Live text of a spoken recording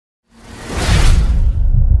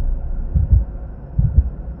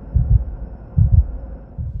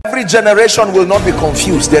Every generation will not be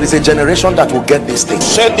confused. There is a generation that will get this thing.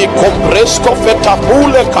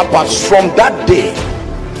 From that day,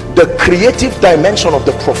 the creative dimension of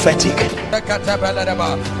the prophetic,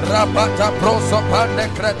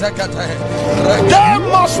 there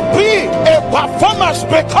must be a performance,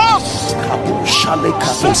 because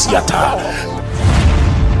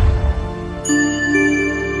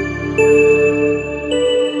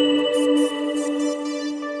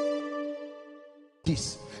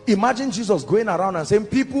this. Imagine Jesus going around and saying,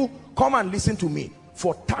 people, come and listen to me.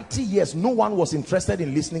 For 30 years, no one was interested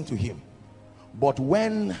in listening to him. But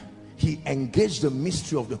when he engaged the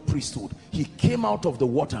mystery of the priesthood, he came out of the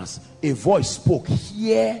waters, a voice spoke,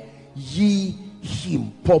 hear ye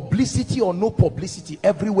him. Publicity or no publicity,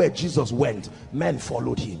 everywhere Jesus went, men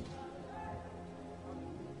followed him.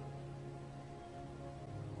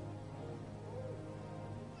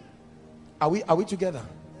 Are we together?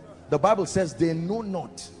 The Bible says they know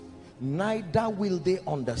not, neither will they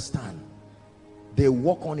understand. They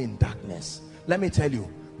walk on in darkness. Let me tell you,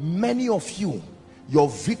 many of you, your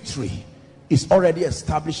victory is already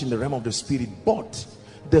established in the realm of the spirit, but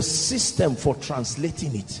the system for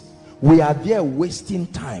translating it, we are there wasting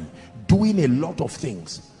time doing a lot of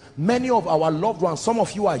things. Many of our loved ones, some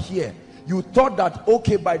of you are here, you thought that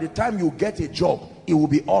okay, by the time you get a job it will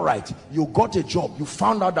be all right. You got a job, you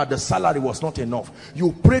found out that the salary was not enough,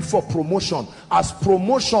 you prayed for promotion. As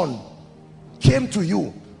promotion came to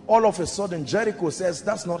you, all of a sudden Jericho says,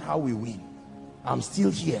 that's not how we win. I'm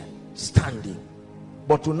still here standing.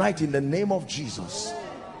 But tonight, in the name of Jesus,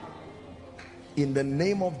 in the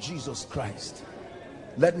name of Jesus Christ,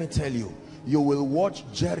 let me tell you, you will watch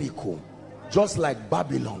Jericho, just like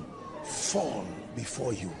Babylon, fall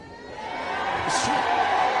before you.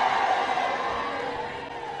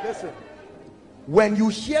 Listen, when you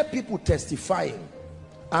hear people testifying,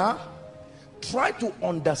 try to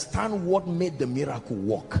understand what made the miracle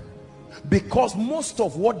work, because most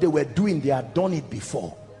of what they were doing, they had done it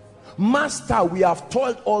before. Master, we have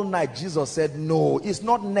toiled all night. Jesus said, no, it's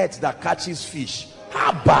not net that catches fish.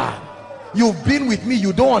 Haba, you've been with me,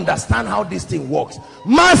 you don't understand how this thing works.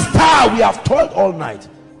 Master, we have toiled all night.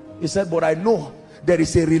 He said, but I know there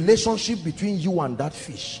is a relationship between you and that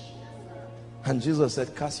fish. And Jesus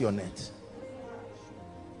said, cast your net.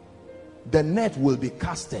 The net will be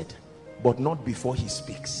casted, but not before he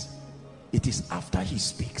speaks. It is after he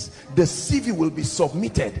speaks. The CV will be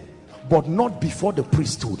submitted, but not before the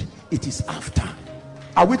priesthood. It is after.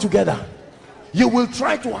 Are we together? You will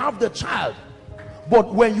try to have the child,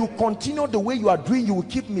 but when you continue the way you are doing, you will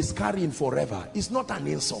keep miscarrying forever. It's not an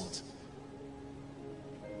insult.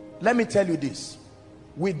 Let me tell you this,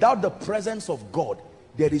 without the presence of God,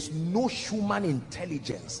 there is no human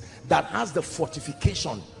intelligence that has the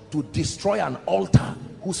fortification to destroy an altar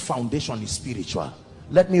whose foundation is spiritual.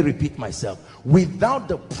 Let me repeat myself. Without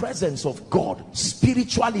the presence of God,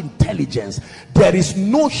 spiritual intelligence, there is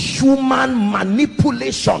no human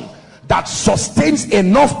manipulation that sustains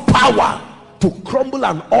enough power to crumble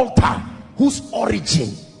an altar whose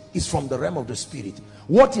origin is from the realm of the spirit.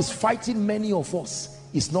 What is fighting many of us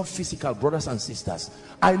is not physical, brothers and sisters.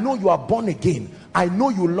 I know you are born again, I know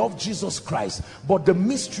you love Jesus Christ, but the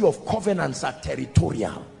mystery of covenants are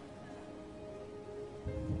territorial.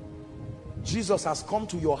 Jesus has come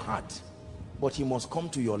to your heart, but he must come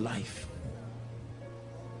to your life.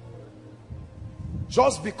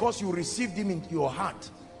 Just because you received him into your heart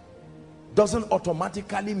doesn't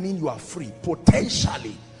automatically mean you are free.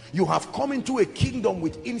 Potentially you have come into a kingdom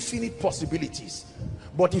with infinite possibilities.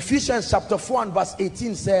 But Ephesians chapter 4 and verse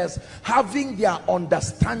 18 says, having their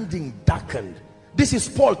understanding darkened. This is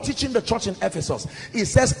Paul teaching the church in Ephesus. He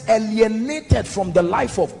says, alienated from the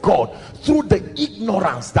life of God through the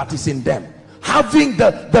ignorance that is in them. Having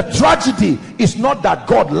the tragedy is not that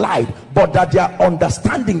God lied, but that their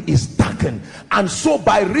understanding is darkened. And so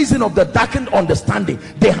by reason of the darkened understanding,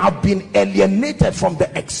 they have been alienated from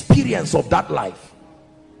the experience of that life.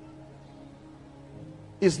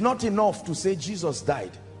 It's not enough to say Jesus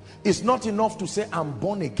died. It's not enough to say I'm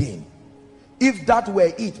born again. If that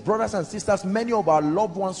were it, brothers and sisters, many of our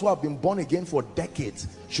loved ones who have been born again for decades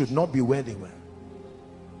should not be where they were.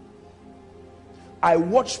 I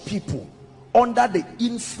watch people under the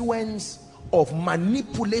influence of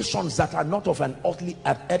manipulations that are not of an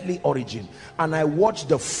earthly origin, and I watch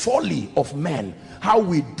the folly of men, how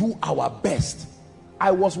we do our best.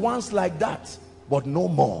 I was once like that, but no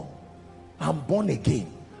more. I'm born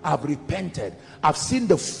again. I've repented. I've seen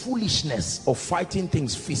the foolishness of fighting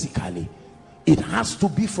things physically. It has to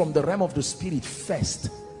be from the realm of the spirit first,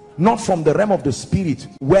 not from the realm of the spirit,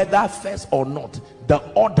 whether first or not. The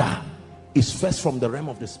order is first from the realm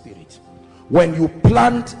of the spirit. When you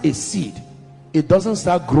plant a seed, it doesn't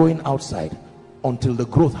start growing outside until the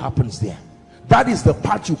growth happens there. That is the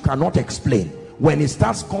part you cannot explain. When it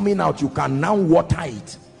starts coming out, you can now water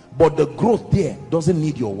it, but the growth there doesn't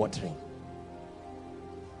need your watering.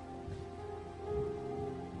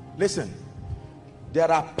 Listen,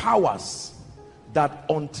 there are powers that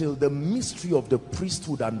until the mystery of the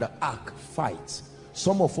priesthood and the ark fights,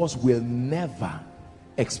 some of us will never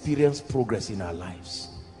experience progress in our lives.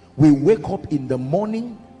 We wake up in the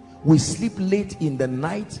morning, we sleep late in the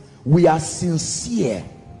night, we are sincere,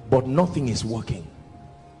 but nothing is working.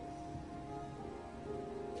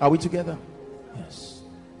 Are we together? Yes.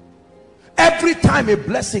 Every time a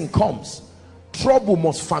blessing comes, trouble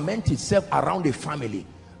must ferment itself around a family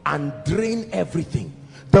and drain everything.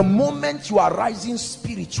 The moment you are rising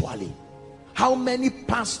spiritually, how many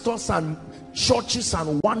pastors and churches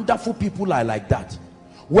and wonderful people are like that?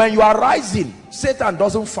 When you are rising, Satan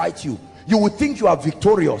doesn't fight you. You would think you are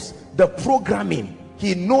victorious. The programming,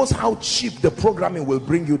 he knows how cheap the programming will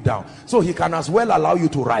bring you down, so he can as well allow you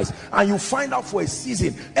to rise. And you find out for a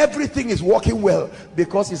season everything is working well,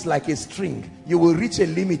 because it's like a string. You will reach a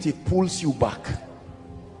limit, it pulls you back.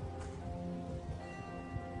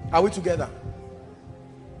 Are we together?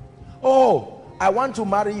 Oh, I want to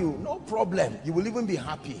marry you. No problem. You will even be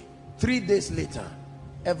happy. 3 days later,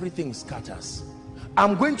 everything scatters.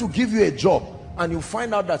 I'm going to give you a job, and you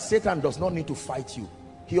find out that Satan does not need to fight you.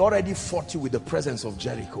 He already fought you with the presence of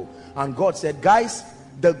Jericho. And God said, guys,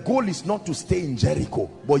 the goal is not to stay in Jericho,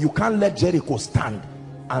 but you can't let Jericho stand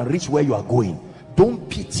and reach where you are going. Don't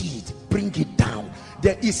pity it, bring it down.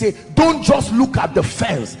 There is a, don't just look at the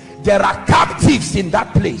fence. There are captives in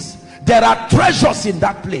that place. There are treasures in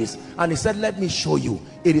that place. And he said, let me show you.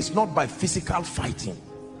 It is not by physical fighting.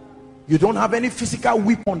 You don't have any physical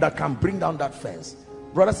weapon that can bring down that fence.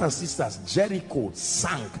 Brothers and sisters, Jericho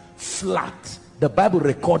sank flat. The Bible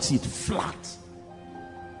records it flat.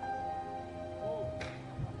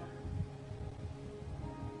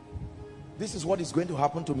 This is what is going to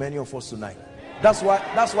happen to many of us tonight. That's why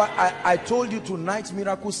I told you tonight's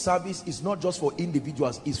miracle service is not just for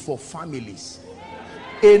individuals, it's for families.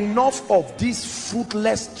 Enough of this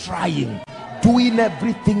fruitless trying, doing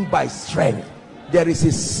everything by strength. There is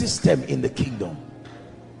a system in the kingdom.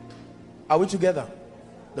 Are we together?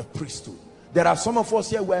 The priesthood. There are some of us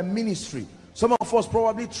here, we're ministry. Some of us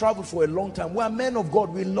probably traveled for a long time. We are men of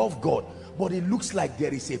God, we love God, but it looks like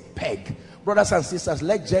there is a peg. Brothers and sisters,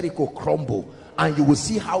 let Jericho crumble and you will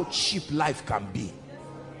see how cheap life can be.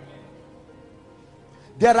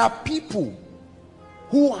 There are people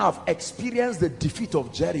who have experienced the defeat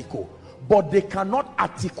of Jericho, but they cannot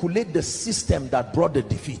articulate the system that brought the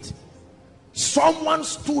defeat. Someone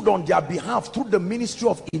stood on their behalf through the ministry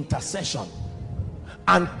of intercession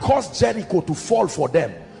and caused Jericho to fall for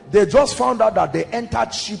them. They just found out that they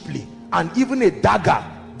entered cheaply, and even a dagger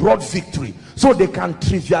brought victory. So they can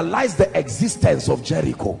trivialize the existence of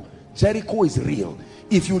Jericho. Jericho is real.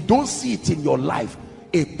 If you don't see it in your life,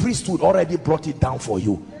 a priesthood already brought it down for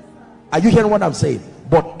you. Are you hearing what I'm saying?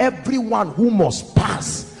 But everyone who must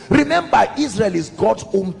pass. Remember, Israel is God's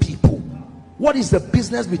own people. What is the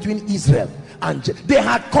business between Israel and they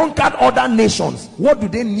had conquered other nations? What do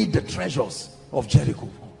they need the treasures of Jericho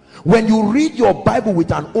for? When you read your Bible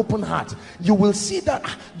with an open heart, you will see that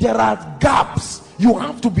there are gaps. You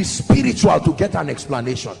have to be spiritual to get an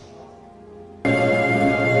explanation.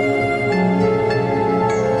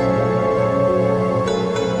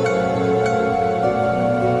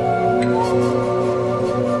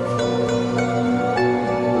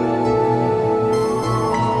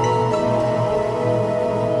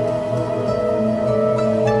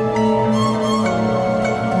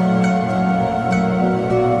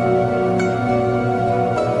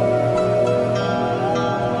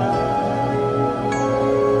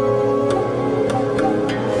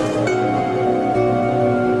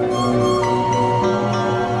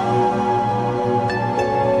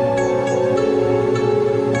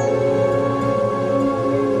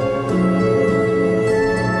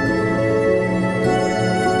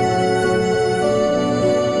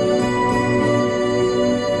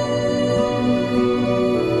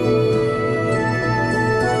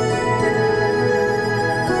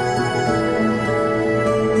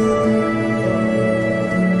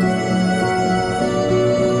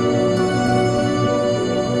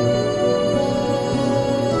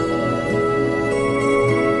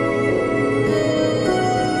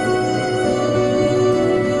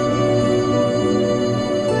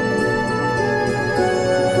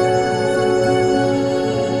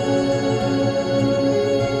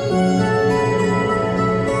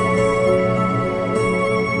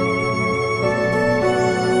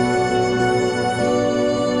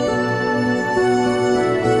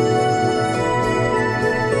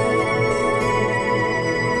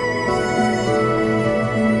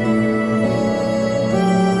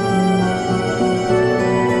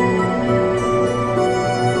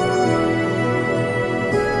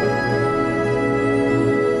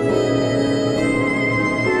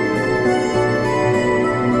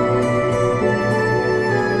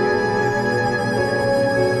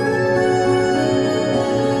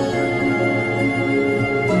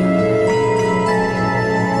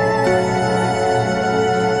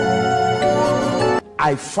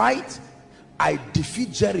 I fight, I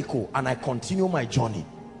defeat Jericho, and I continue my journey.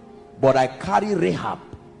 But I carry Rahab.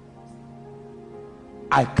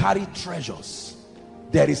 I carry treasures.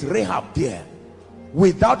 There is Rahab there.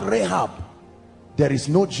 Without Rahab, there is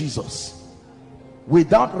no Jesus.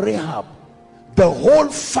 Without Rahab, the whole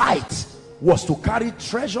fight was to carry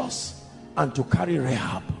treasures and to carry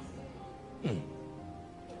Rahab.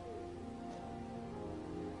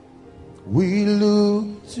 We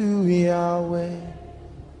look to Yahweh,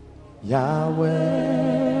 Yahweh.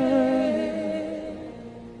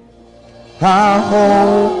 Our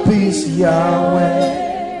hope is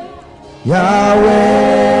Yahweh,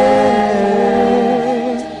 Yahweh.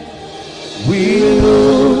 We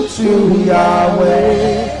look to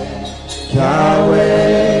Yahweh,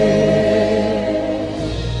 Yahweh.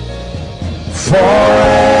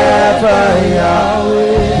 Forever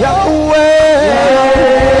Yahweh, Yahweh,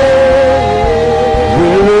 Yahweh. We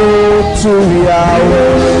look to Yahweh,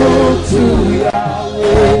 to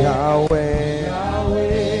Yahweh, Yahweh,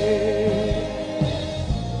 Yahweh.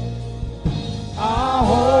 Our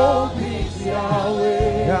hope is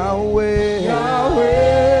Yahweh, Yahweh, Yahweh.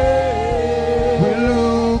 We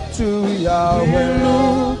look to Yahweh, we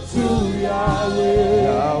look to Yahweh,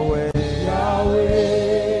 Yahweh.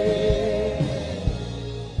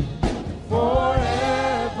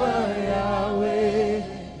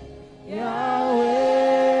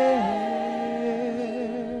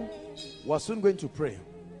 We're soon going to pray.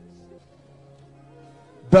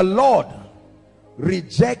 The Lord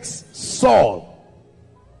rejects Saul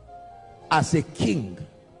as a king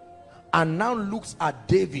and now looks at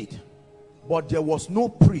David, but there was no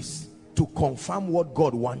priest to confirm what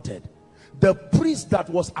God wanted. The priest that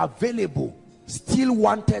was available still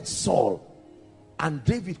wanted Saul, and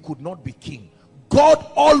David could not be king. God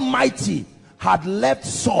Almighty had left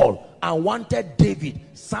Saul and wanted David.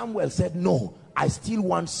 Samuel said, no, I still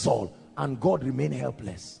want Saul. And God remained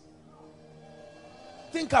helpless.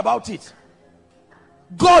 Think about it.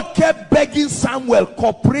 God kept begging Samuel,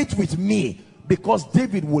 cooperate with me, because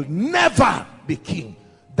David will never be king.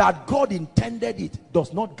 That God intended it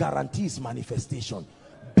does not guarantee its manifestation.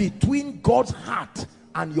 Between God's heart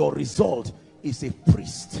and your result is a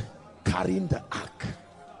priest carrying the ark.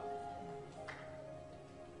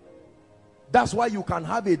 That's why you can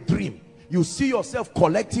have a dream. You see yourself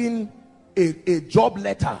collecting a job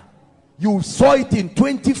letter. You saw it in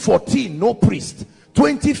 2014, no priest.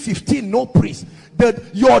 2015, no priest.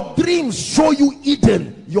 That your dreams show you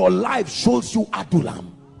Eden, your life shows you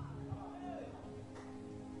Adullam.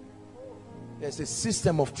 There's a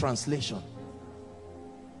system of translation.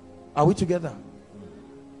 Are we together?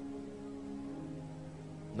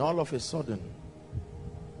 And all of a sudden,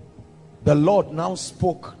 the Lord now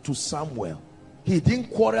spoke to Samuel. He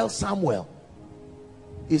didn't quarrel Samuel.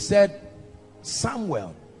 He said,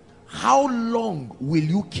 Samuel, how long will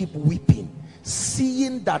you keep weeping,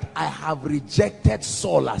 seeing that I have rejected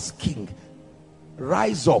Saul as king?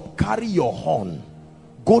 Rise up, carry your horn,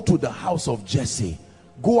 go to the house of Jesse,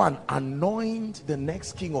 go and anoint the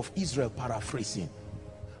next king of Israel, paraphrasing.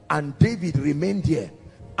 And David remained here.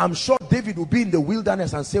 I'm sure David will be in the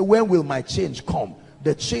wilderness and say, when will my change come?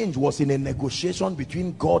 The change was in a negotiation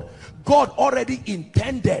between God. God already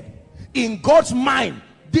intended, in God's mind,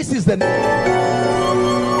 this is the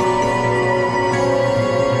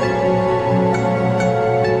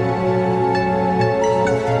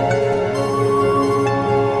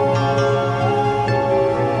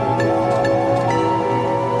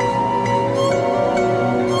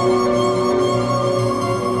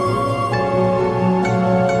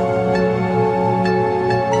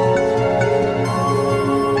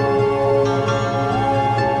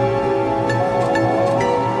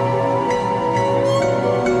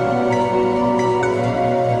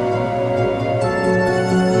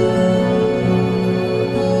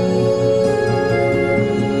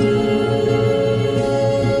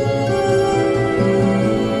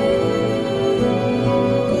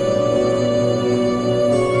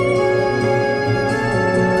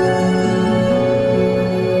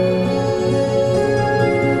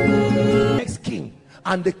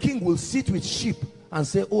and the king will sit with sheep and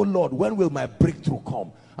say, oh Lord, when will my breakthrough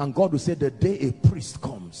come? And God will say, the day a priest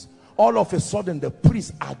comes. All of a sudden the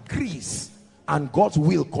priest agrees and God's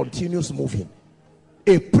will continues moving.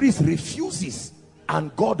 A priest refuses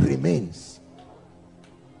and God remains.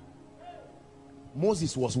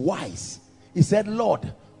 Moses was wise. He said,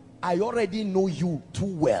 Lord, I already know you too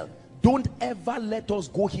well. Don't ever let us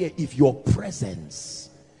go here if your presence.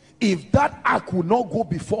 If that ark will not go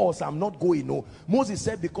before us, I'm not going. No. Moses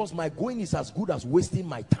said, because my going is as good as wasting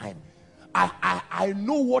my time. I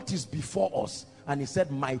know what is before us. and he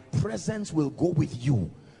said, my presence will go with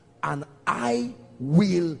you and I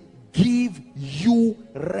will give you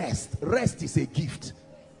rest. Rest is a gift.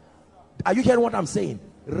 Are you hearing what I'm saying?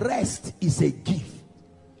 Rest is a gift.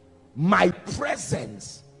 My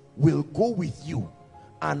presence will go with you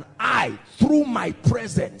and I, through my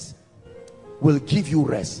presence, will give you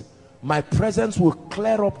rest. My presence will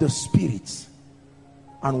clear up the spirits,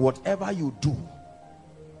 and whatever you do.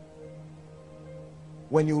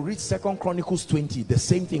 When you read 2 Chronicles 20, the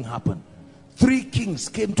same thing happened. 3 kings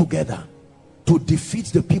came together to defeat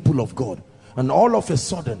the people of God, and all of a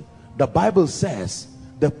sudden the Bible says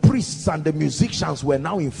the priests and the musicians were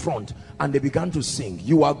now in front, and they began to sing,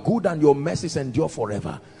 you are good and your mercies endure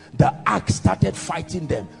forever. The ark started fighting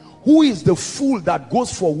them. Who is the fool that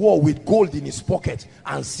goes for war with gold in his pocket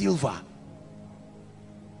and silver?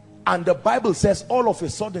 And the Bible says all of a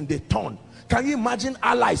sudden they turned. Can you imagine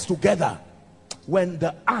allies together? When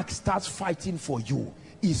the ark starts fighting for you,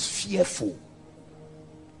 is fearful.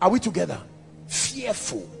 Are we together?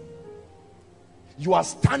 Fearful. You are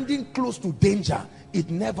standing close to danger,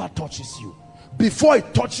 it never touches you. Before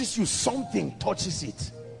it touches you, something touches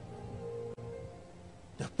it.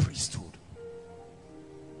 The priesthood.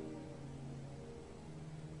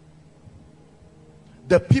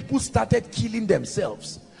 The people started killing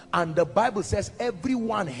themselves, and the Bible says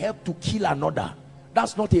everyone helped to kill another.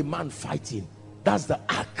 That's not a man fighting, that's the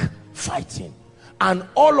ark fighting. And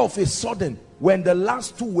all of a sudden, when the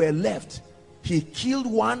last 2 were left, he killed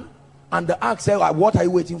one, and the ark said, what are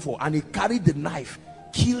you waiting for? And he carried the knife,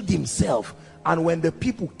 killed himself. And when the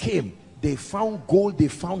people came, they found gold, they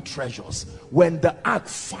found treasures. When the ark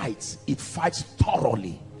fights, it fights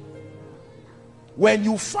thoroughly. When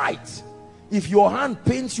you fight, if your hand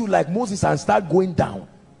pains you like Moses and start going down,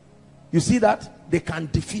 you see that? They can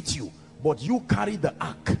defeat you. But you carry the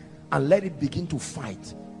ark and let it begin to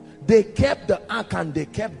fight. They kept the ark and they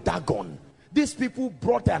kept Dagon. These people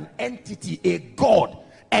brought an entity, a god,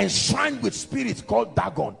 enshrined with spirits called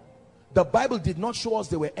Dagon. The Bible did not show us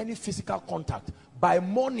there were any physical contact. By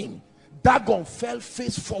morning, Dagon fell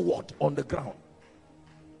face forward on the ground.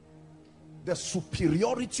 The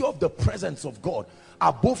superiority of the presence of God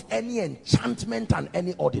above any enchantment and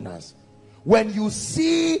any ordinance. When you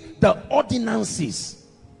see the ordinances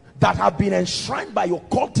that have been enshrined by your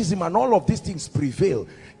cultism and all of these things prevail,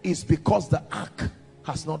 is because the ark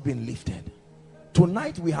has not been lifted.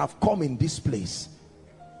 Tonight we have come in this place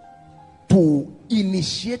to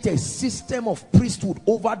initiate a system of priesthood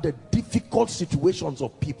over the difficult situations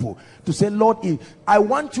of people. To say, Lord, I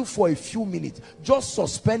want you for a few minutes, just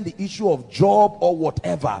suspend the issue of job or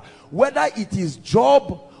whatever. Whether it is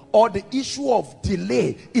job or the issue of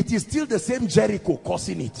delay, it is still the same Jericho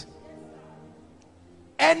causing it.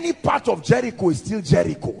 Any part of Jericho is still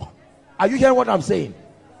Jericho. Are you hearing what I'm saying?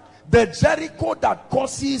 The Jericho that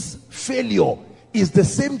causes failure is the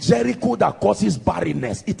same Jericho that causes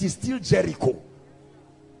barrenness. It is still Jericho.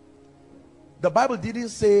 The Bible didn't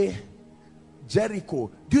say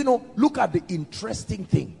Jericho. Do you know, look at the interesting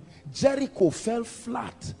thing. Jericho fell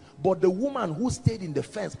flat, but the woman who stayed in the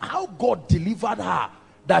fence, how God delivered her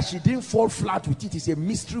that she didn't fall flat with it is a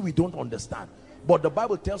mystery we don't understand. But the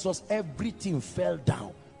Bible tells us everything fell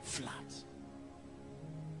down flat.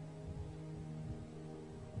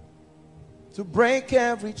 To break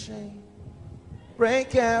every chain,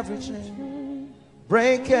 break every chain,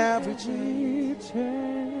 break every chain,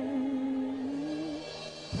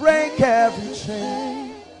 break every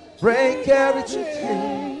chain, break every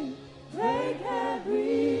chain, break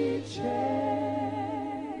every chain.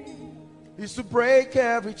 Is to break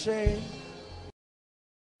every chain.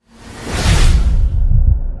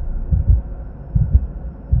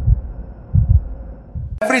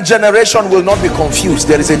 Every generation will not be confused.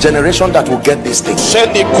 There is a generation that will get this thing.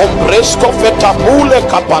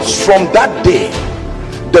 From that day,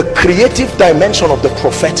 the creative dimension of the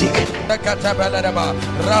prophetic,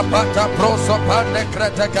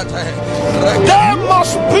 there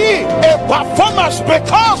must be a performance,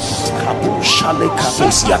 because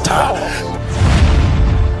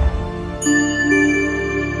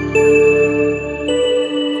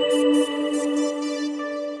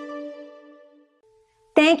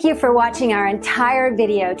Thank you for watching our entire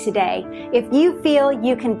video today. If you feel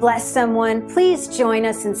you can bless someone, please join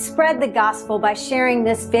us and spread the gospel by sharing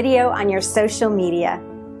this video on your social media.